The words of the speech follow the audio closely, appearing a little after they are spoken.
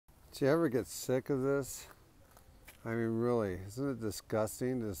Do you ever get sick of this? I mean, really, isn't it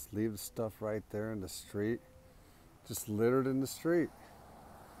disgusting to just leave the stuff right there in the street? Just littered in the street.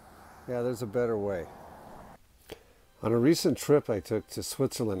 Yeah, there's a better way. On a recent trip I took to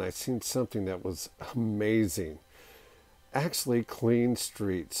Switzerland, I seen something that was amazing. Actually, clean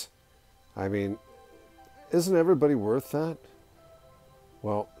streets. I mean, isn't everybody worth that?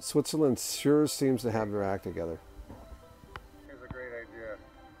 Well, Switzerland sure seems to have their act together. Here's a great idea.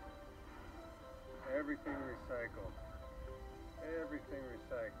 Everything recycled. Everything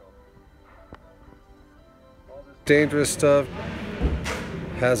recycled. All this dangerous stuff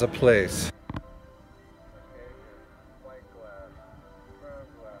has a place. Okay, white glass, brown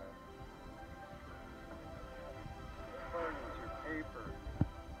glass, your cartons, your paper,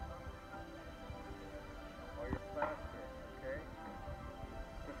 all your plastic, okay?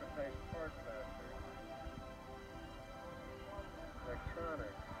 Different types of hard plastic.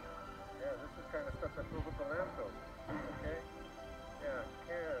 Electronics. Yeah, this is kind of stuff that fills up the landfill. Okay? Yeah,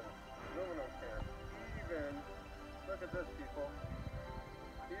 cans, aluminum cans. Even, look at this, people.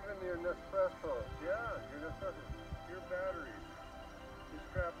 Even your Nespressos. Yeah, your Nespressos. Your batteries. Your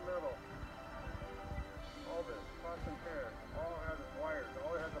scrap metal. All this. Pots and pans. All has wires.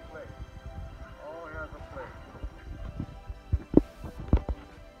 All has a place. All has a place.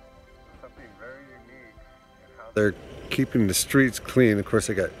 Something very unique in how they're keeping the streets clean. Of course,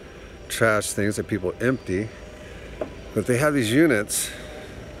 they got trash things that people empty, but they have these units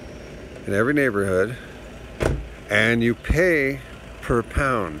in every neighborhood, and you pay per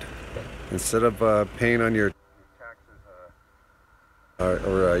pound instead of paying on your taxes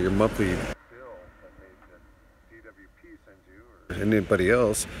or your monthly bill that the DWP sends you or anybody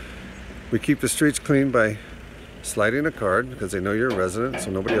else. We keep the streets clean by sliding a card because they know you're a resident, so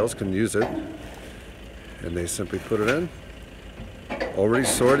nobody else can use it, and they simply put it in, already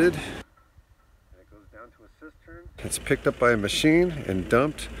sorted. And it goes down to a cistern. It's picked up by a machine and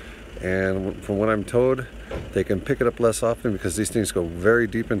dumped, and from what I'm told, they can pick it up less often because these things go very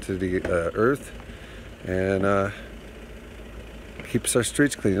deep into the earth, and keeps our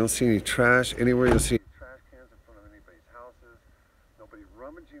streets clean. You don't see any trash anywhere. You'll see trash cans in front of anybody's houses. Nobody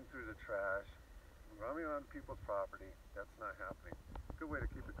rummaging through the trash, rummaging on people's property. That's not happening. Good way to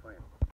keep it clean.